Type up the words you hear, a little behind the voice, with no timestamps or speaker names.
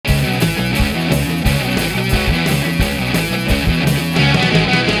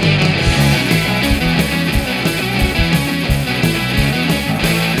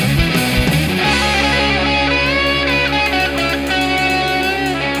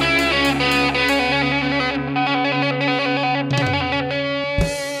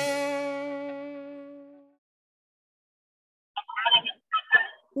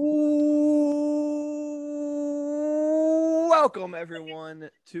Welcome, everyone,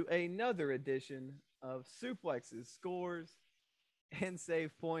 to another edition of Suplexes, Scores, and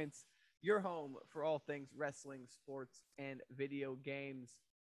Save Points, your home for all things wrestling, sports, and video games.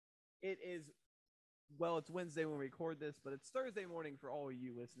 It is, it's Wednesday when we record this, but it's Thursday morning for all of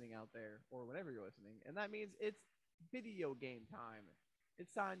you listening out there, or whenever you're listening, and that means it's video game time.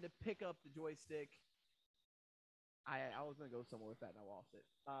 It's time to pick up the joystick. I was going to go somewhere with that, and I lost it.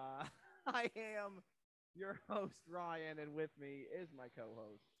 I am your host, Ryan, and with me is my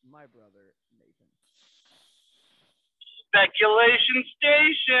co-host, my brother, Nathan. Speculation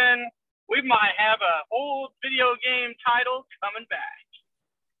Station. We might have a old video game title coming back.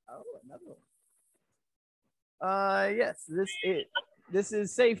 Oh, another one. Yes, this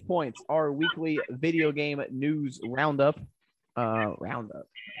is Save Points, our weekly video game news roundup. I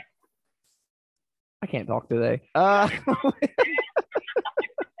can't talk today.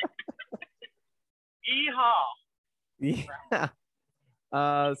 Yeehaw. Yeah.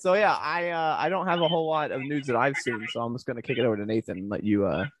 I don't have a whole lot of news that I've seen, so I'm just gonna kick it over to Nathan and let you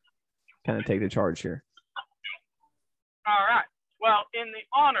kind of take the charge here. All right. Well, in the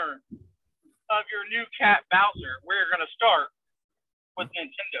honor of your new cat Bowser, we're gonna start with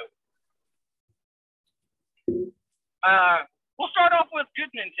Nintendo. We'll start off with good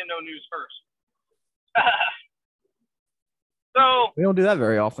Nintendo news first. So we don't do that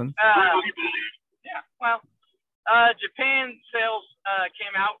very often. Japan sales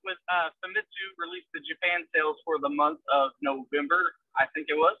came out with Famitsu released the Japan sales for the month of November, I think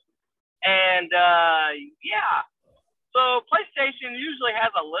it was. And so PlayStation usually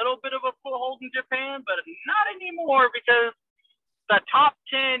has a little bit of a foothold in Japan, but not anymore because the top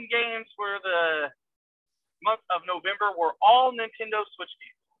 10 games for the month of November were all Nintendo Switch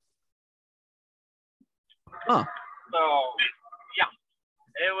games. Huh. So, yeah.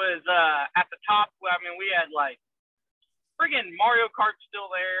 It was at the top. I mean, we had like friggin' Mario Kart still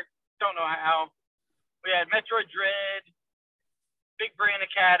there. Don't know how. We had Metroid Dread, Big Brain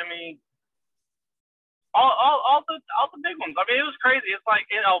Academy, all the big ones. I mean, it was crazy. It's like,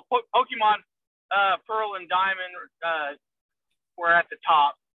 you know, Pokemon Pearl and Diamond were at the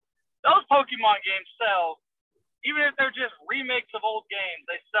top. Those Pokemon games sell, even if they're just remakes of old games,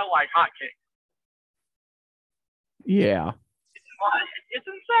 they sell like hotcakes. Yeah. It's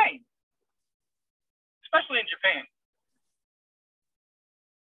insane, especially in Japan.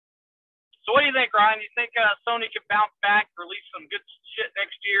 So what do you think, Ryan? You think Sony could bounce back, release some good shit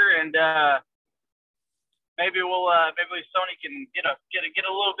next year, and maybe Sony can get a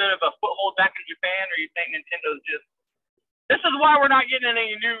little bit of a foothold back in Japan? Or you think Nintendo's just, this is why we're not getting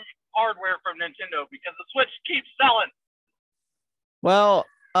any new hardware from Nintendo, because the Switch keeps selling? Well,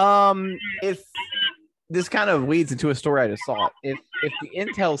 if this kind of leads into a story I just saw. If the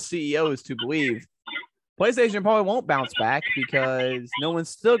Intel CEO is to believe, PlayStation probably won't bounce back because no one's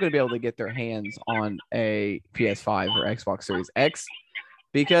still going to be able to get their hands on a PS5 or Xbox Series X,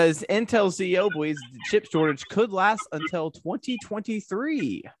 because Intel CEO believes the chip shortage could last until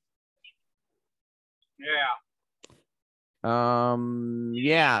 2023.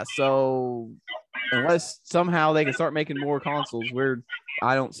 Yeah. So unless somehow they can start making more consoles,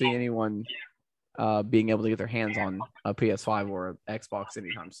 I don't see anyone being able to get their hands on a PS5 or an Xbox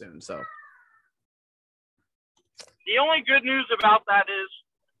anytime soon. So the only good news about that is,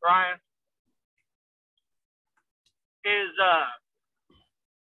 Ryan,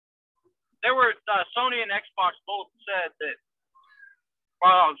 there were Sony and Xbox both said that.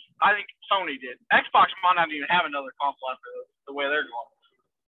 Well, I think Sony did. Xbox might not even have another console after the way they're going.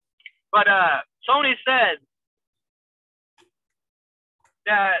 But Sony said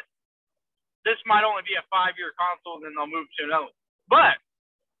that this might only be a 5-year console, and then they'll move to another. But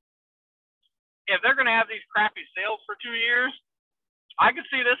if they're going to have these crappy sales for 2 years, I could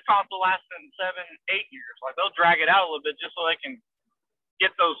see this console lasting 7, 8 years. Like, they'll drag it out a little bit just so they can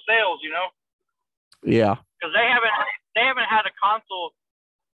get those sales, you know? Yeah. Because they haven't had a console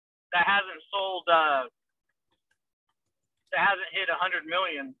that hasn't sold that hasn't hit 100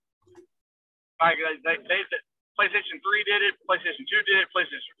 million. Like they PlayStation 3 did it, PlayStation 2 did it,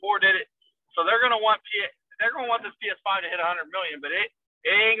 PlayStation 4 did it. So they're gonna want this PS5 to hit 100 million, but it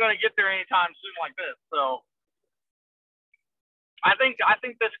ain't gonna get there anytime soon like this. So I think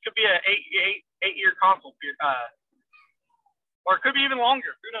this could be a 8-year console, or it could be even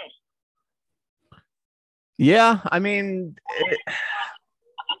longer. Who knows? Yeah, I mean,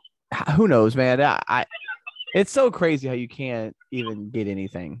 who knows, man? It's so crazy how you can't even get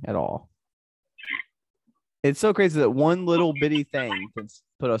anything at all. It's so crazy that one little bitty thing can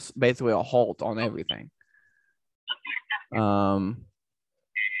put us basically a halt on everything.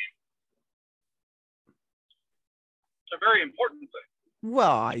 very important thing.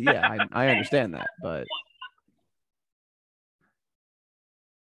 Well, yeah, I understand that, but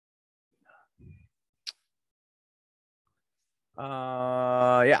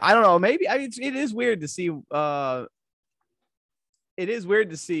yeah, I don't know. Maybe it is weird to see. It is weird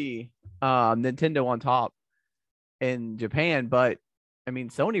to see Nintendo on top in Japan, but I mean,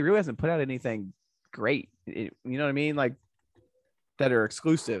 Sony really hasn't put out anything great. You know what I mean? Like that are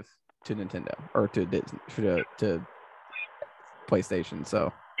exclusive to Nintendo or to Disney, to PlayStation.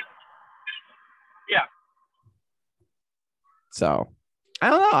 So yeah. So I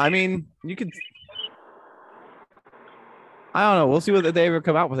don't know. I mean, you could. I don't know. We'll see whether they ever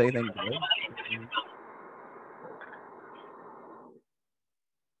come out with anything good.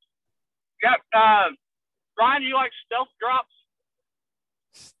 Yeah. Ryan, you like stealth drops?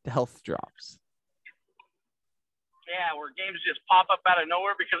 Stealth drops. Yeah, where games just pop up out of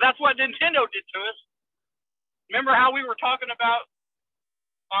nowhere, because that's what Nintendo did to us. Remember how we were talking about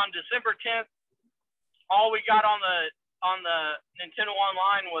on December 10th? All we got on the Nintendo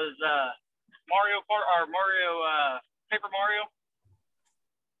Online was Mario Kart or Paper Mario.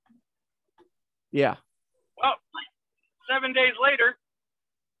 Yeah. Well, 7 days later,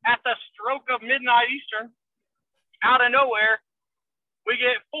 at the stroke of midnight Eastern, out of nowhere, we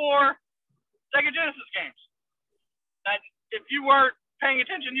get 4 Sega Genesis games. That if you weren't paying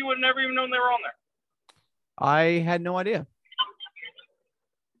attention, you would have never even known they were on there. I had no idea.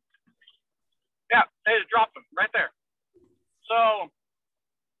 Yeah, they just dropped them right there. So,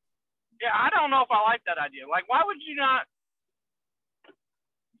 yeah, I don't know if I like that idea. Like, why would you not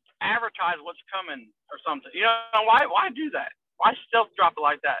advertise what's coming or something? You know, why do that? Why stealth drop it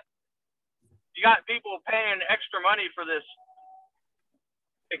like that? You got people paying extra money for this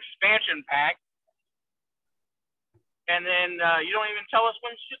expansion pack, and then you don't even tell us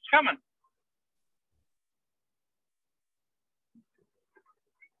when shit's coming.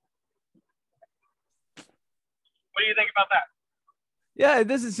 What do you think about that? Yeah, it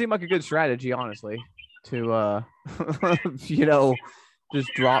doesn't seem like a good strategy, honestly, to you know,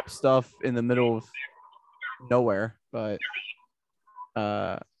 just drop stuff in the middle of nowhere. But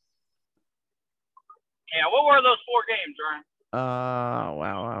yeah, what were those 4 games, Ryan?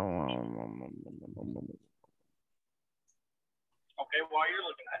 wow. Okay, while you're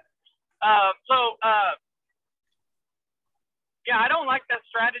looking at it. Yeah, I don't like that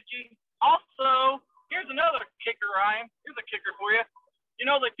strategy. Also, here's another kicker, Ryan. Here's a kicker for you. You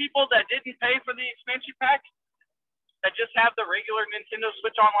know, the people that didn't pay for the expansion pack, that just have the regular Nintendo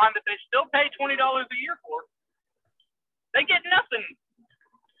Switch Online that they still pay $20 a year for, they get nothing.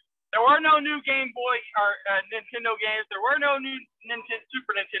 There were no new Game Boy or Nintendo games. There were no new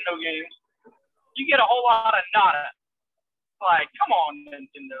Super Nintendo games. You get a whole lot of nada. Like, come on,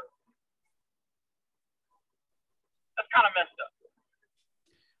 Nintendo. That's kind of messed up.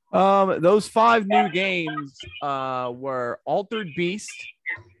 Those 5 new games were Altered Beast,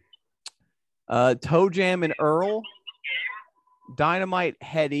 Toe Jam and Earl, Dynamite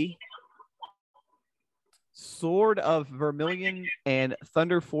Heady, Sword of Vermilion, and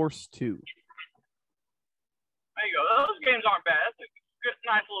Thunder Force 2. There you go. Those games aren't bad. That's a good,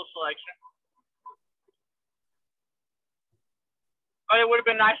 nice little selection. But it would have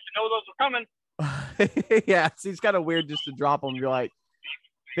been nice to know those were coming. Yeah, it's kind of weird just to drop them. You're like,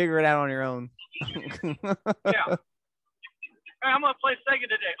 figure it out on your own. Yeah. Hey, I'm going to play Sega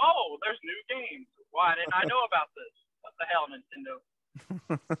today. Oh, there's new games. Why didn't I know about this? What the hell, Nintendo?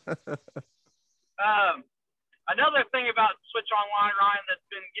 Another thing about Switch Online, Ryan, that's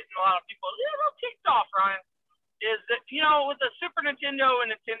been getting a lot of people a little kicked off, Ryan, is that, you know, with the Super Nintendo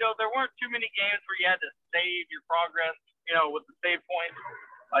and Nintendo, there weren't too many games where you had to save your progress, you know, with the save points,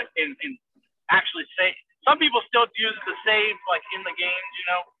 like in actually save. Some people still use the save, like, in the games, you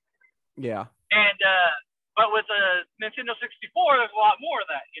know? Yeah. And, but with the Nintendo 64, there's a lot more of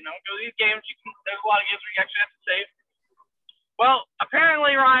that, you know? So these games, there's a lot of games where you actually have to save. Well,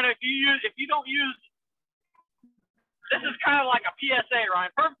 apparently, Ryan, if you don't use, this is kind of like a PSA,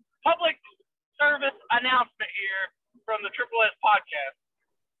 Ryan, public service announcement here from the Triple S podcast.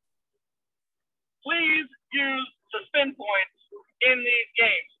 Please use suspend points in these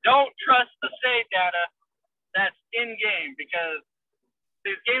games. Don't trust the save data that's in game, because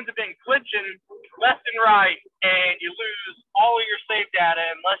these games have been glitching left and right, and you lose all of your save data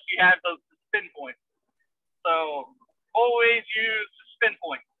unless you have those suspend points. So always use suspend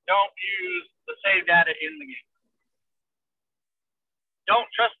points. Don't use the save data in the game. Don't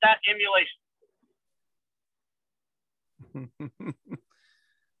trust that emulation.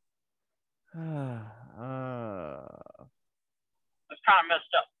 That's kind of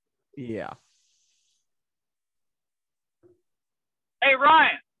messed up. Yeah. Hey,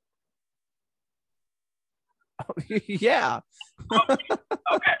 Ryan. Yeah.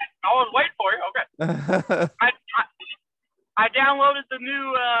 Okay. I was waiting for you. Okay. I downloaded the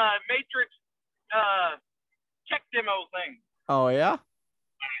new Matrix tech demo thing. Oh, yeah?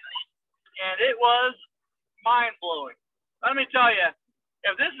 And it was mind-blowing. Let me tell you,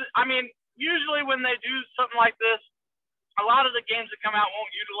 if this is, I mean, usually when they do something like this, a lot of the games that come out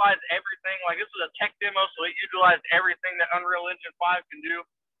won't utilize everything. Like, this is a tech demo, so it utilized everything that Unreal Engine 5 can do.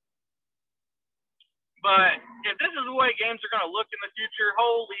 But if this is the way games are going to look in the future,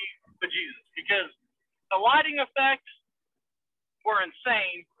 holy bejesus. Because the lighting effects were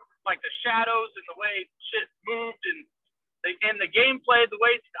insane. Like the shadows and the way shit moved and the gameplay, the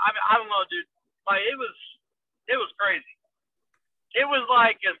way, I don't know, dude. Like, it was crazy. It was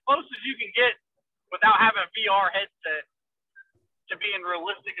like as close as you can get without having a VR headset to being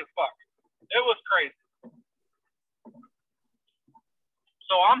realistic as fuck. It was crazy.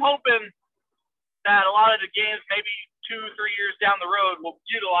 So I'm hoping that a lot of the games, maybe 2-3 years down the road, will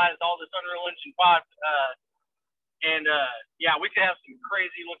utilize all this Unreal Engine 5. Yeah, we could have some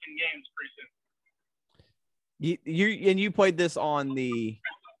crazy looking games pretty soon. You played this on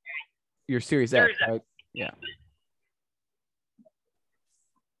your Series X, right? Yeah.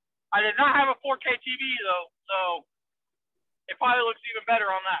 I did not have a 4K TV though, so it probably looks even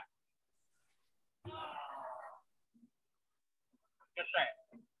better on that. Just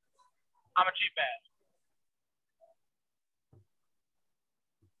saying. I'm a cheap ass.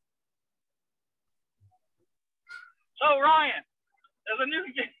 So Ryan, there's a new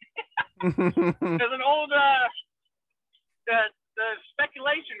game. There's an old the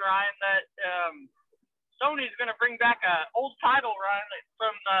speculation, Ryan, that Sony's going to bring back an old title, Ryan,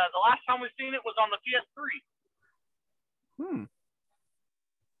 from the last time we've seen it was on the PS3.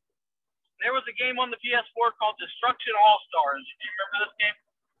 There was a game on the PS4 called Destruction All-Stars. Do you remember this game?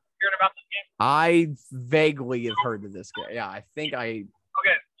 Hearing about this game? I vaguely have heard of this game. Yeah, I think I.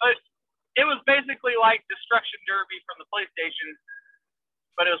 Okay, so it was basically like Destruction Derby from the PlayStation,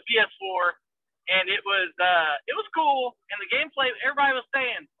 but it was PS4, and it was cool. And the gameplay, everybody was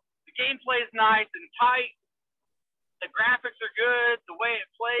saying the gameplay is nice and tight. The graphics are good. The way it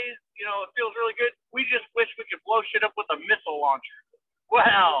plays, it feels really good. We just wish we could blow shit up with a missile launcher.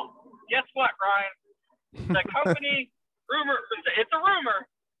 Well, guess what, Ryan? The company, it's a rumor,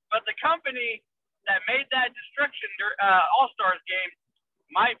 but the company that made that Destruction All-Stars game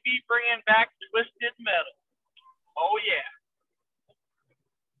might be bringing back Twisted Metal. Oh, yeah.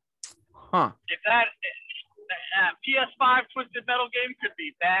 Huh. If that PS5 Twisted Metal game could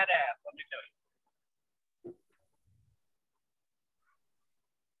be badass, let me tell you.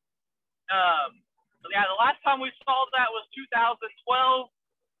 Yeah, the last time we saw that was 2012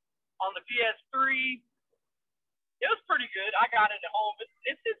 on the PS3. It was pretty good. I got it at home.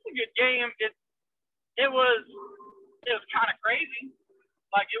 It's a good game. It was kind of crazy.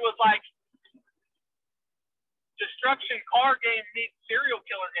 Like, it was like destruction car game meets serial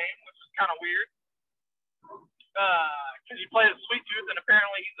killer game, which is kind of weird. Because you play as Sweet Tooth, and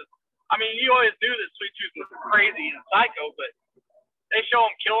apparently you always knew that Sweet Tooth was crazy and psycho, but they show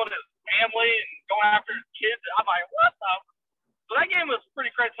him killing his family and going after his kids. I'm like, what the? So that game was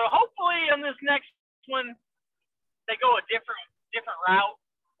pretty crazy. So hopefully in this next one, they go a different route,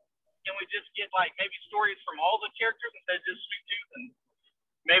 and we just get like maybe stories from all the characters instead of just Sweet Tooth, and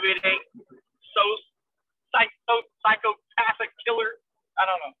maybe it ain't so psychopathic killer. I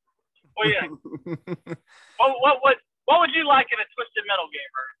don't know. Well, yeah. What would you like in a Twisted Metal game,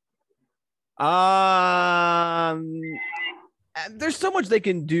 Bert? There's so much they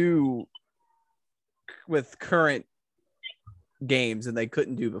can do with current games and they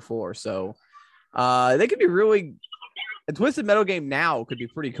couldn't do before. So they could be really a Twisted Metal game now could be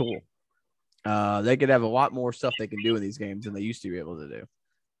pretty cool. They could have a lot more stuff they can do in these games than they used to be able to do.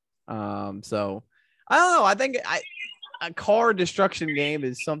 So I don't know. I think a car destruction game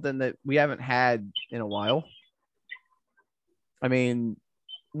is something that we haven't had in a while. I mean,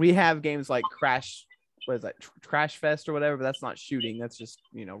 we have games like Crash Fest or whatever, but that's not shooting. That's just,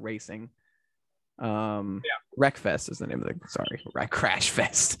 racing. Wreckfest is the name of Crash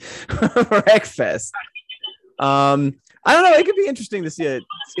Fest. Wreckfest. I don't know. It could be interesting to see a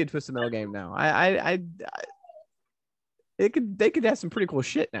Twisted Metal game now. They could have some pretty cool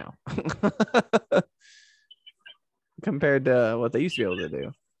shit now compared to what they used to be able to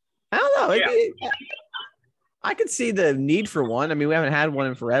do. I don't know. I could see the need for one. I mean, we haven't had one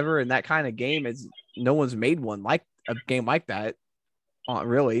in forever, and that kind of game is no one's made one like a game like that.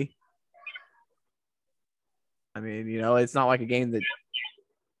 Really. I mean, it's not like a game that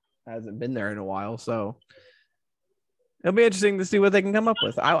hasn't been there in a while. So It'll be interesting to see what they can come up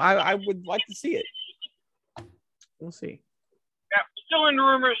with. I would like to see it. We'll see. Yeah, still in the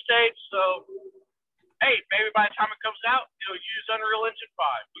rumor stage, so hey, maybe by the time it comes out, it'll use Unreal Engine 5.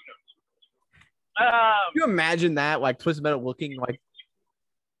 Who knows? Can you imagine that, like Twisted Metal looking like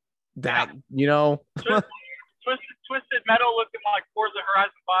that? Yeah. You know, Twisted Metal looking like Forza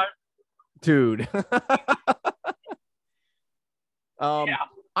Horizon 5. Dude. Yeah.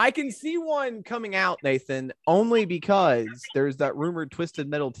 I can see one coming out, Nathan, only because there's that rumored Twisted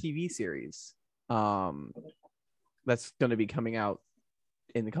Metal TV series that's going to be coming out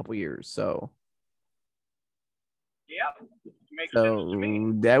in a couple years. So, yeah, makes sense to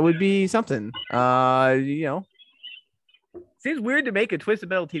me. That would be something. You know, seems weird to make a Twisted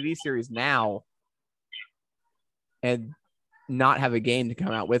Metal TV series now and not have a game to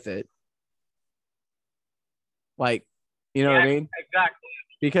come out with it. Like, you know what I mean? Exactly.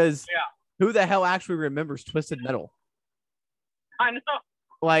 Because who the hell actually remembers Twisted Metal? I know.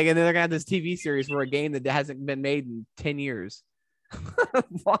 Like, and then they're gonna have this TV series for a game that hasn't been made in 10 years.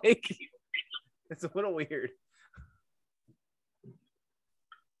 Like, it's a little weird.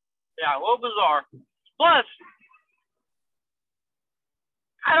 Yeah, a little bizarre. Plus,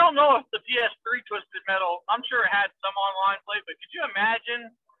 I don't know if the PS3 Twisted Metal, I'm sure it had some online play, but could you imagine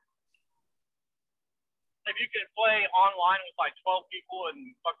if you could play online with like 12 people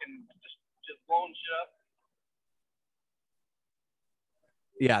and fucking just blowing shit up?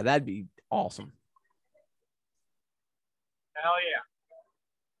 Yeah, that'd be awesome. Hell yeah.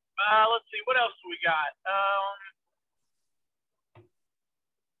 Let's see, what else do we got?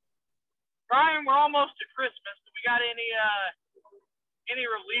 Brian, we're almost to Christmas. Do we got any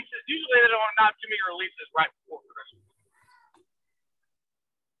releases? Usually there are not too many releases right before Christmas.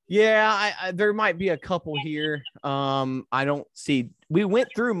 Yeah, there might be a couple here. I don't see. We went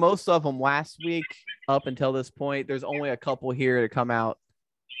through most of them last week up until this point. There's only a couple here to come out.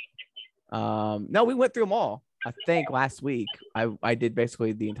 No, we went through them all. I think last week I did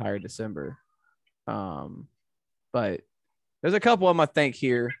basically the entire December. But there's a couple of them I think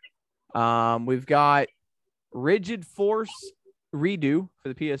here. We've got Rigid Force Redo for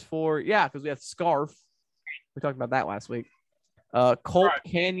the PS4. Yeah, because we have Scarf. We talked about that last week. Colt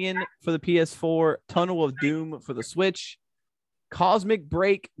Canyon for the PS4, Tunnel of Doom for the Switch, Cosmic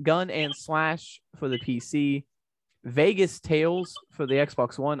Break Gun and Slash for the PC, Vegas Tales for the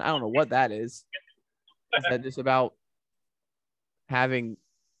Xbox One. I don't know what that is. Is that just about having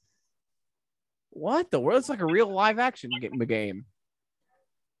what the world? It's like a real live action game.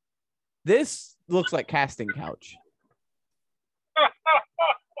 This looks like Casting Couch.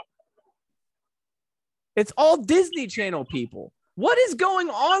 It's all Disney Channel people. What is going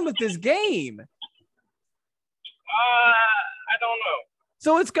on with this game? I don't know.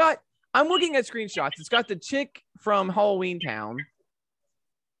 So it's got, I'm looking at screenshots. It's got the chick from Halloween Town,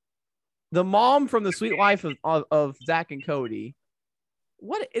 the mom from The Sweet Life of Zach and Cody.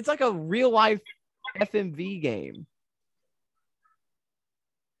 What? It's like a real life FMV game.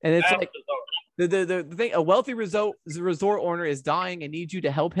 And it's like the thing, a wealthy resort owner is dying and needs you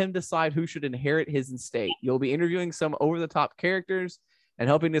to help him decide who should inherit his estate. You'll be interviewing some over-the-top characters and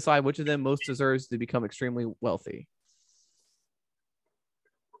helping decide which of them most deserves to become extremely wealthy.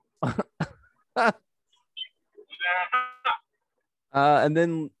 And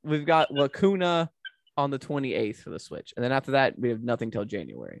then we've got Lacuna on the 28th for the Switch. And then after that, we have nothing till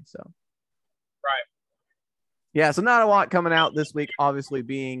January. So, right. Yeah, so not a lot coming out this week, obviously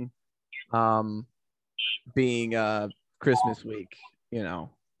being Christmas week. You know,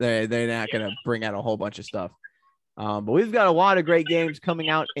 they're not going to bring out a whole bunch of stuff. But we've got a lot of great games coming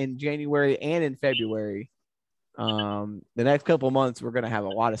out in January and in February. The next couple of months, we're going to have a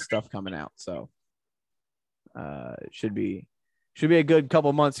lot of stuff coming out. So it should be a good couple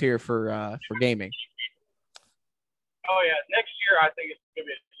of months here for gaming. Oh yeah, next year I think it's going to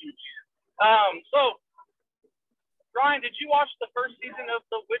be a huge year. So Ryan, did you watch the first season of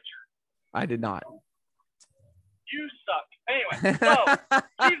The Witcher? I did not. You suck. Anyway, so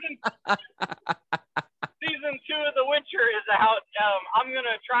season 2 of The Witcher is out. I'm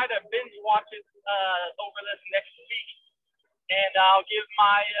gonna try to binge watch it over this next week, and I'll give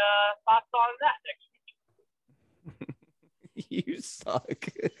my thoughts on that next week. You suck.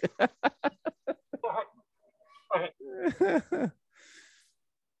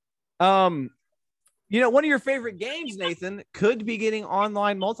 You know, one of your favorite games, Nathan, could be getting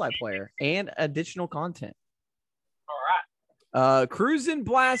online multiplayer and additional content. All right. Cruisin'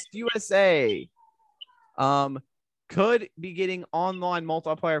 Blast USA could be getting online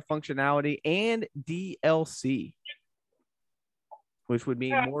multiplayer functionality and DLC, which would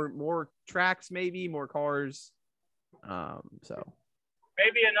mean more tracks, maybe more cars. So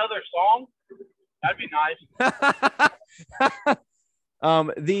maybe another song. That'd be nice.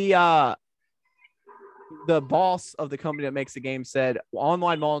 The boss of the company that makes the game said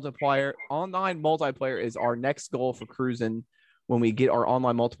online multiplayer is our next goal for cruising. When we get our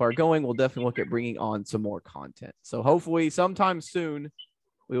online multiplayer going, we'll definitely look at bringing on some more content. So hopefully sometime soon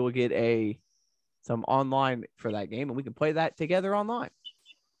we will get some online for that game and we can play that together online.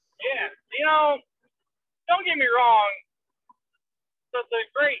 Yeah, don't get me wrong. It's a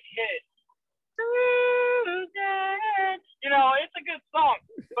great hit. It's a good song,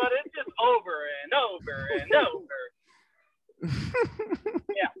 but it's just over and over and over.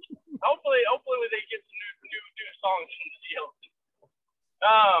 Yeah. Hopefully they get some new songs from the DLC.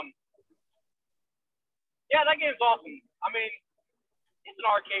 Yeah, that game's awesome. I mean, it's an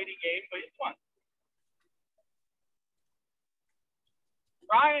arcadey game, but it's fun.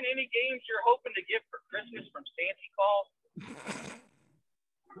 Ryan, any games you're hoping to get for Christmas from Santa Claus?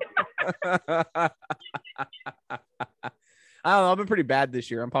 I don't know. I've been pretty bad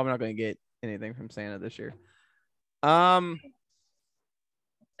this year. I'm probably not going to get anything from Santa this year. No.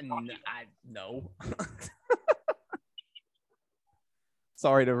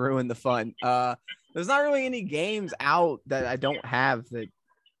 Sorry to ruin the fun. There's not really any games out that I don't have that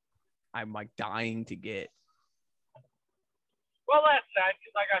I'm like dying to get. Well, that's sad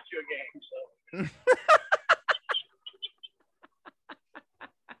because I got you a game. So.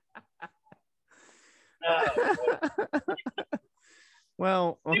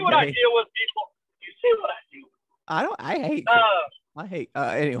 Well, okay. See what I deal with, people. You see what I do. I hate.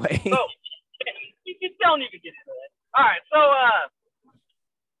 Anyway. So, you don't need to get into that. All right. So,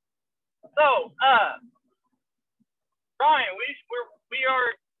 Ryan, we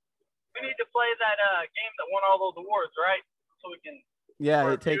need to play that game that won all those awards, right? So we can.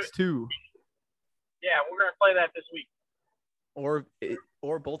 Yeah, It Takes Two. Yeah, we're gonna play that this week. Or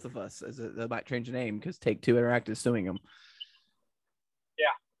both of us, as they might change the name because Take Two Interactive is suing them.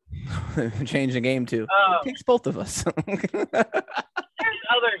 Yeah. Change the game to it takes both of us. There's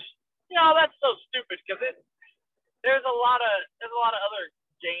others. That's so stupid because there's a lot of other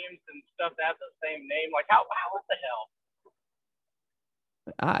games and stuff that have the same name. Like how what the hell?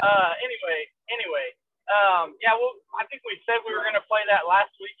 Anyway. Yeah. Well, I think we said we were gonna play that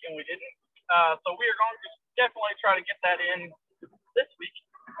last week and we didn't. So we are going to definitely try to get that in this week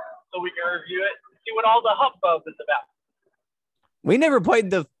so we can review it, see what all the hubbub is about. We never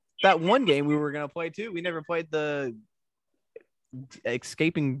played that one game we were going to play too. We never played the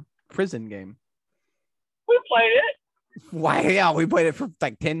escaping prison game. We played it. Why? Yeah, we played it for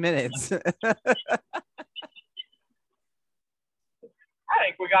like 10 minutes. I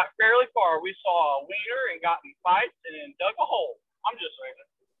think we got fairly far. We saw a wiener and got in fights and then dug a hole. I'm just saying.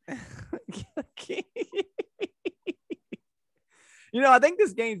 I think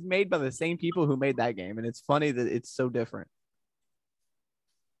this game's made by the same people who made that game, and it's funny that it's so different.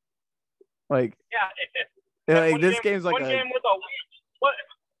 Like, yeah, this game's like one game with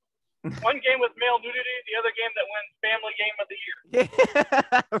one game with male nudity, the other game that wins family game of the year.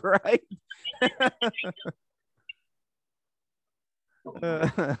 Yeah, right.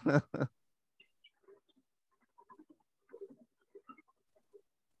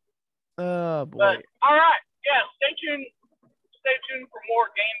 Oh boy! But, all right, yeah. Stay tuned for more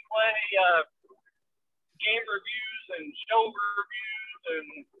gameplay, game reviews, and show reviews, and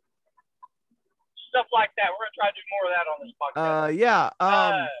stuff like that. We're gonna try to do more of that on this podcast. Yeah.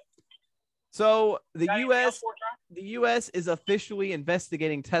 So the U.S. is officially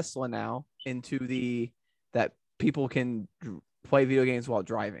investigating Tesla now into that people can play video games while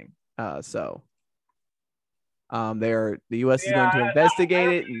driving. The U.S. is going to investigate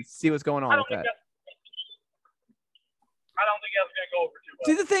it and see what's going on with that. I don't think that's going to go over too well.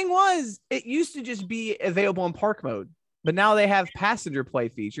 See, the thing was, it used to just be available in park mode, but now they have passenger play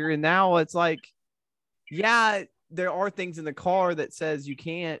feature, and now it's like, yeah, there are things in the car that says you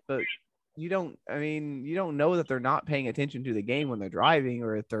can't, but you don't know that they're not paying attention to the game when they're driving,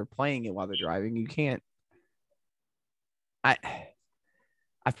 or if they're playing it while they're driving. You can't. I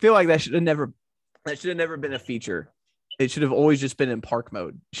feel like that should have never been a feature. It should have always just been in park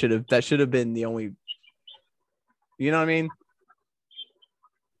mode. That should have been the only. You know what I mean?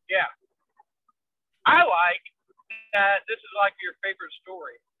 Yeah. I like that this is like your favorite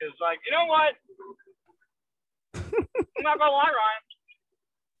story. Because, like, you know what? I'm not going to lie, Ryan.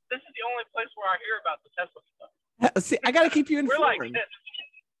 This is the only place where I hear about the Tesla stuff. See, I got to keep you informed. We're like this.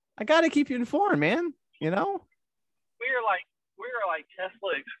 I got to keep you informed, man. You know? We are like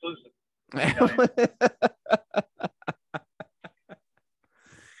Tesla exclusive.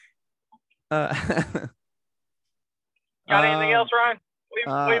 Got anything else, Ryan?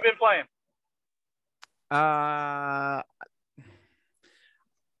 What have you been playing?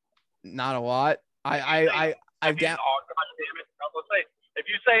 Not a lot. I've down. Oh, God damn it! I was gonna say, if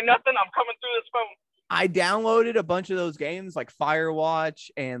you say nothing, I'm coming through this phone. I downloaded a bunch of those games like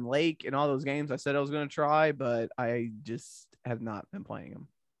Firewatch and Lake and all those games I said I was going to try, but I just have not been playing them.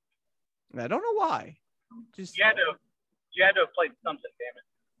 I don't know why. Just you had to have played something,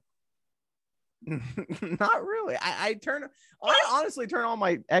 damn it. Not really. I honestly turn on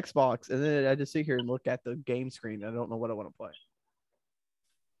my Xbox and then I just sit here and look at the game screen. I don't know what I want to play.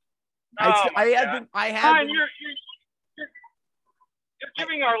 I have been, you're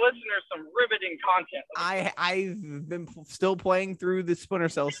giving our listeners some riveting content. I've been still playing through the Splinter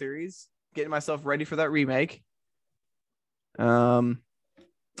Cell series, getting myself ready for that remake. I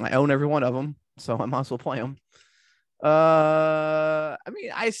own every one of them, so I might as well play them. I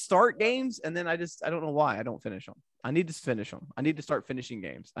mean, I start games and then I don't know why I don't finish them. I need to finish them. I need to start finishing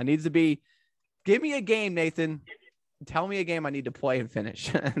games. Give me a game, Nathan. Tell me a game I need to play and finish,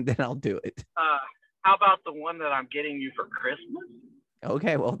 and then I'll do it. How about the one that I'm getting you for Christmas?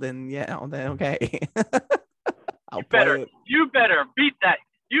 Okay, well then, yeah, okay. You better beat that.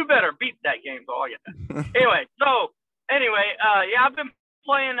 You better beat that game. Oh yeah. Anyway, yeah, I've been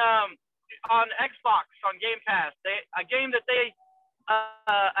playing on Xbox on Game Pass. A game that they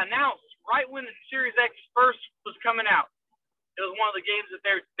announced right when the Series X first was coming out. It was one of the games that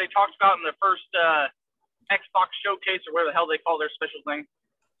they talked about in the first Xbox showcase, or whatever the hell they call their special thing.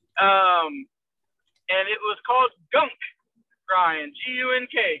 And it was called Gunk. Ryan,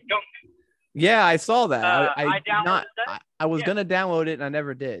 G-U-N-K, Gunk. Yeah, I saw that. I downloaded that. I was gonna download it and I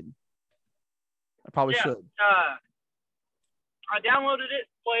never did. I probably should. I downloaded it,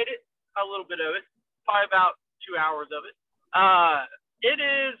 played it, a little bit of it, probably about 2 hours of it.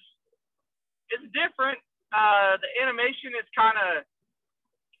 It's different. The animation is kind of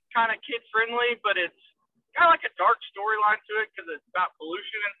kid friendly, but it's kind of like a dark storyline to it because it's about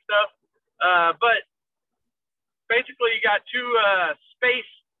pollution and stuff. But basically, you got two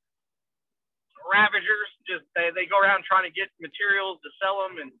space ravagers. They go around trying to get materials to sell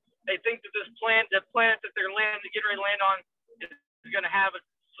them, and they think that the planet that they're getting ready to land on, is going to have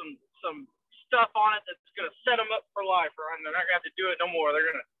some stuff on it that's going to set them up for life, right? And they're not going to have to do it no more. They're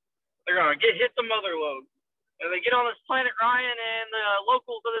going to hit the mother load. And they get on this planet, Ryan, and the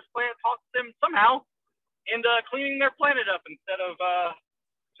locals of this planet talk to them somehow into cleaning their planet up instead of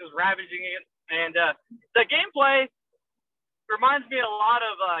just ravaging it. And the gameplay reminds me a lot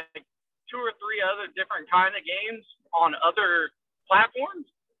of 2 or 3 other different kind of games on other platforms.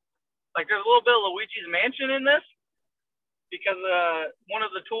 Like there's a little bit of Luigi's Mansion in this, because one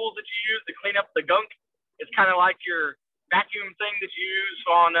of the tools that you use to clean up the gunk is kind of like your vacuum thing that you use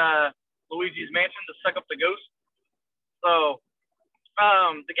on Luigi's Mansion to suck up the ghost. So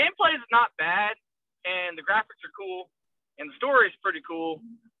the gameplay is not bad, and the graphics are cool, and the story is pretty cool.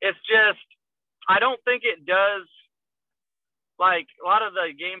 It's just, I don't think it does, like a lot of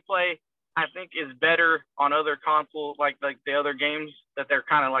the gameplay I think is better on other consoles, like the other games that they're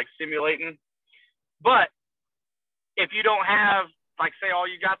kind of like simulating. But if you don't have, like, say, all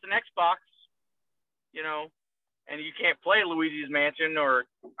you got an Xbox, you know, and you can't play Luigi's Mansion, or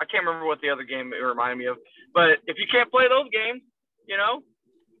I can't remember what the other game it reminded me of, but if you can't play those games, you know,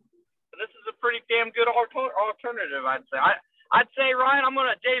 this is a pretty damn good alternative, I'd say. I'd say, Ryan, I'm going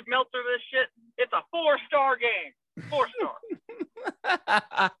to Dave Meltzer this shit. It's a 4-star game. 4-star.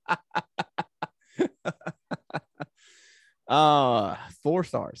 4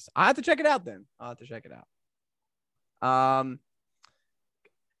 stars. I have to check it out then. I'll have to check it out.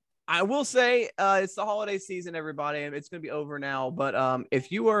 I will say it's the holiday season, everybody, and it's going to be over now. But if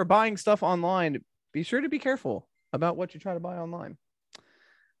you are buying stuff online, be sure to be careful about what you try to buy online.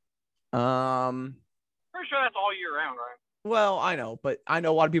 Pretty sure that's all year round, right? Well, I know, but I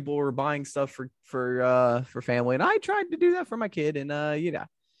know a lot of people were buying stuff for family, and I tried to do that for my kid. And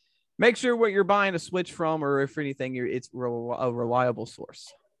make sure what you're buying a Switch from, or if anything, it's a reliable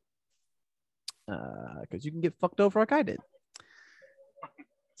source, because you can get fucked over like I did.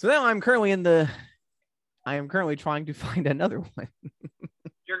 So now I am currently trying to find another one.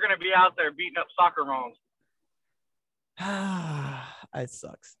 You're gonna be out there beating up soccer moms. It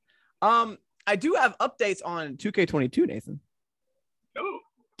sucks. I do have updates on 2K22, Nathan. Ooh.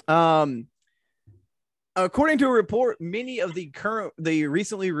 According to a report, many of the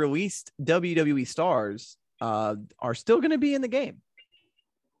recently released WWE stars are still going to be in the game.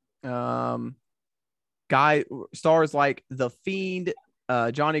 Stars like The Fiend,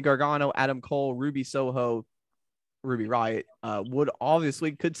 Johnny Gargano, Adam Cole, Ruby Soho, Ruby Riott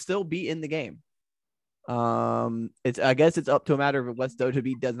could still be in the game. I guess it's up to a matter of what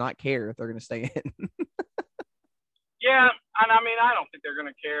WWE does not care if they're going to stay in. Yeah, and I mean, I don't think they're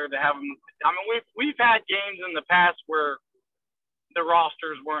going to care to have them. I mean, we've had games in the past where the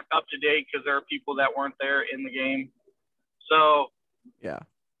rosters weren't up to date because there are people that weren't there in the game. So yeah,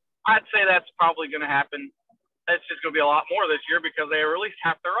 I'd say that's probably going to happen. It's just going to be a lot more this year because they released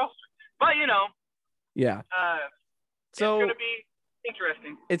half their roster. But yeah. So it's going to be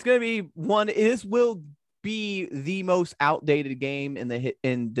interesting. It's going to be one. This will be the most outdated game in the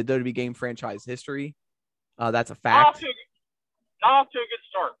WWE game franchise history. That's a fact. Not off to a good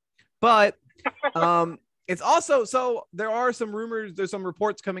start. But it's also, so there are some rumors, there's some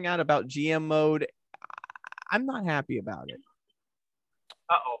reports coming out about GM mode. I'm not happy about it.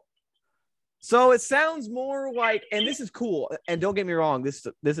 Uh-oh. So it sounds more like, and this is cool, and don't get me wrong, this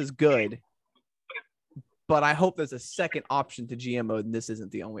is good, but I hope there's a second option to GM mode, and this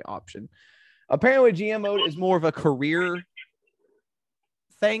isn't the only option. Apparently, GM mode is more of a career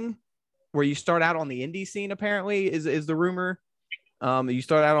thing where you start out on the indie scene, apparently, is the rumor. You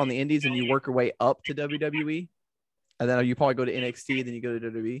start out on the indies and you work your way up to WWE, and then you probably go to NXT, then you go to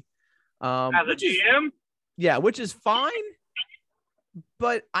WWE. As a GM? Yeah, which is fine.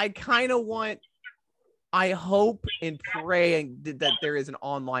 But I kind of I hope and pray that there is an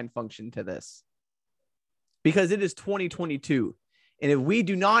online function to this, because it is 2022. And if we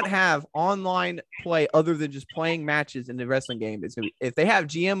do not have online play other than just playing matches in the wrestling game, it's going to be, if they have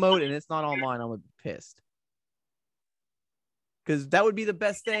GM mode and it's not online, I'm going to be pissed. Because that would be the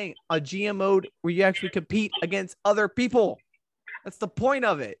best thing, a GM mode where you actually compete against other people. That's the point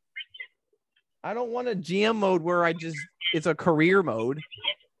of it. I don't want a GM mode where it's a career mode.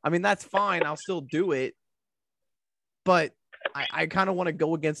 I mean, that's fine. I'll still do it. But I kind of want to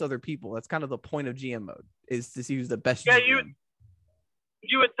go against other people. That's kind of the point of GM mode, is to see who's the best GM.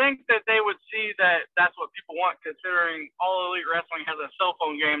 You would think that they would see that that's what people want, considering All Elite Wrestling has a cell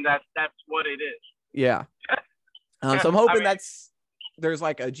phone game. That's what it is. Yeah. So I'm hoping there's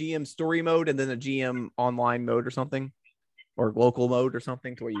like a GM story mode and then a GM online mode or something, or local mode or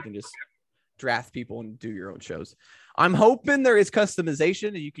something, to where you can just draft people and do your own shows. I'm hoping there is customization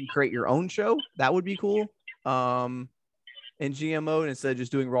and you can create your own show. That would be cool. In GM mode, instead of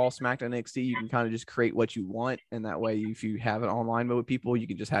just doing Raw, SmackDown, NXT, you can kind of just create what you want. And that way, if you have an online mode with people, you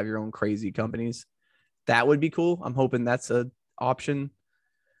can just have your own crazy companies. That would be cool. I'm hoping that's an option.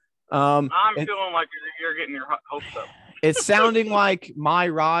 I'm feeling like you're getting your hopes up. It's sounding like My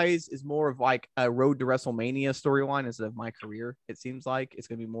Rise is more of like a Road to WrestleMania storyline instead of My Career. It seems like it's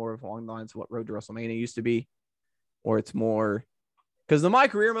going to be more of along the lines of what Road to WrestleMania used to be, or it's more, because the My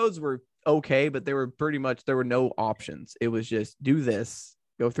Career modes were okay, but they were pretty much, there were no options. It was just do this,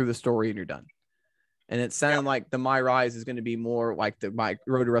 go through the story, and you're done. And it sounded like the My Rise is going to be more like the My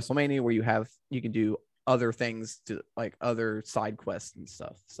Road to WrestleMania, where you can do other things, to like other side quests and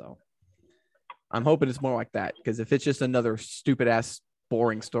stuff. So I'm hoping it's more like that, because if it's just another stupid ass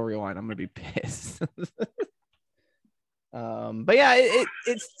boring storyline, I'm gonna be pissed. But yeah,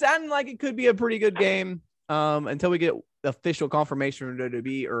 it sounded like it could be a pretty good game. Until we get official confirmation from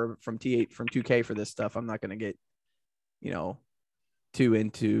WWE or from 2K for this stuff, I'm not gonna get too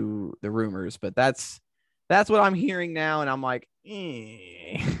into the rumors. But that's what I'm hearing now, and I'm like,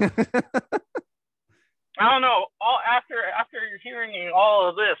 I don't know. After you're hearing all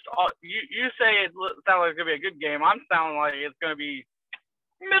of this, you say it sounds like it's gonna be a good game. I'm sounding like it's gonna be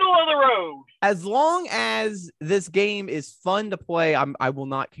middle of the road. As long as this game is fun to play, I will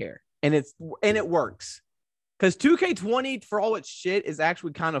not care, and it works. Because 2K20, for all its shit, is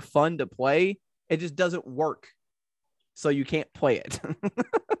actually kind of fun to play. It just doesn't work, so you can't play it.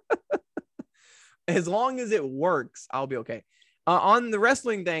 As long as it works, I'll be okay. On the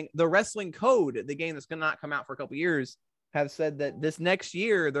wrestling thing, the Wrestling Code, the game that's going to not come out for a couple years, have said that this next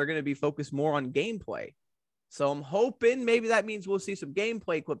year they're going to be focused more on gameplay. So I'm hoping maybe that means we'll see some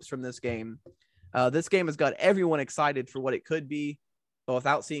gameplay clips from this game. This game has got everyone excited for what it could be, but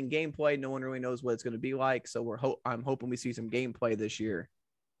without seeing gameplay, no one really knows what it's going to be like. So I'm hoping we see some gameplay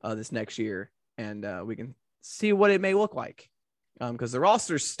this next year, and we can see what it may look like. Because the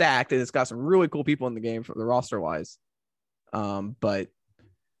roster's stacked and it's got some really cool people in the game for the roster wise. But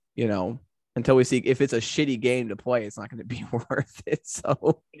until we see if it's a shitty game to play, it's not going to be worth it.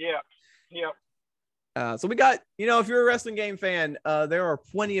 So so we got, if you're a wrestling game fan, there are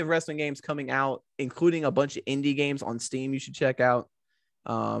plenty of wrestling games coming out, including a bunch of indie games on Steam you should check out.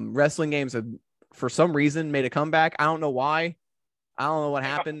 Wrestling games have, for some reason, made a comeback. I don't know why. I don't know what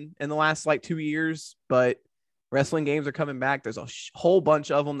happened in the last 2 years, but wrestling games are coming back. There's a whole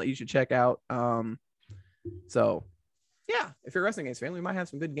bunch of them that you should check out. So yeah, if you're a wrestling games fan, we might have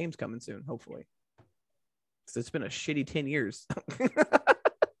some good games coming soon, hopefully. because it's been a shitty 10 years.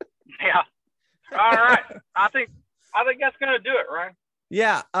 Yeah. All right. I think that's gonna do it, Ryan.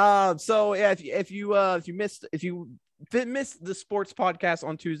 Yeah. So yeah, if you missed the sports podcast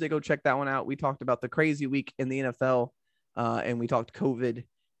on Tuesday, go check that one out. We talked about the crazy week in the NFL, and we talked COVID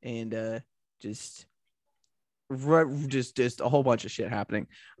and just a whole bunch of shit happening.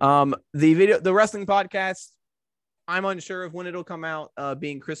 The wrestling podcast, I'm unsure of when it'll come out,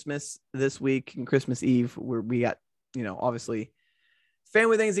 being Christmas this week and Christmas Eve, where we got, obviously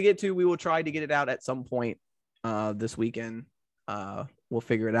family things to get to. We will try to get it out at some point this weekend. We'll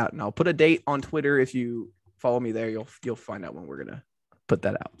figure it out, and I'll put a date on Twitter. If you follow me there, you'll find out when we're gonna put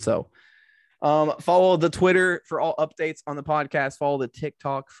that out. So follow the Twitter for all updates on the podcast. Follow the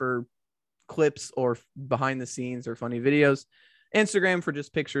TikTok for clips or behind the scenes or funny videos. Instagram for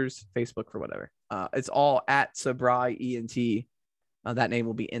just pictures. Facebook for whatever. It's all at SabryENT. That name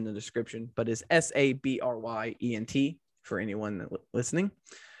will be in the description, but it's SABRYENT for anyone listening.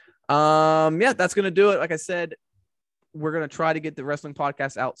 Yeah, that's gonna do it. Like I said, we're gonna try to get the wrestling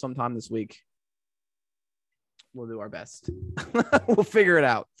podcast out sometime this week. We'll do our best. We'll figure it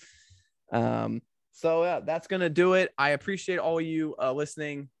out. So yeah, that's gonna do it. I appreciate all you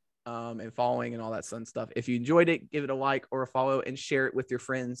listening and following and all that fun stuff. If you enjoyed it, give it a like or a follow and share it with your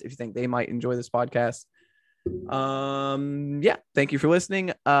friends if you think they might enjoy this podcast. Yeah, thank you for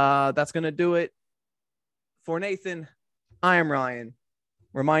listening. That's gonna do it. For Nathan, I am Ryan,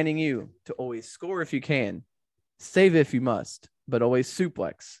 reminding you to always score if you can, save if you must, but always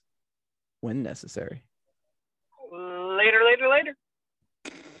suplex when necessary. Later.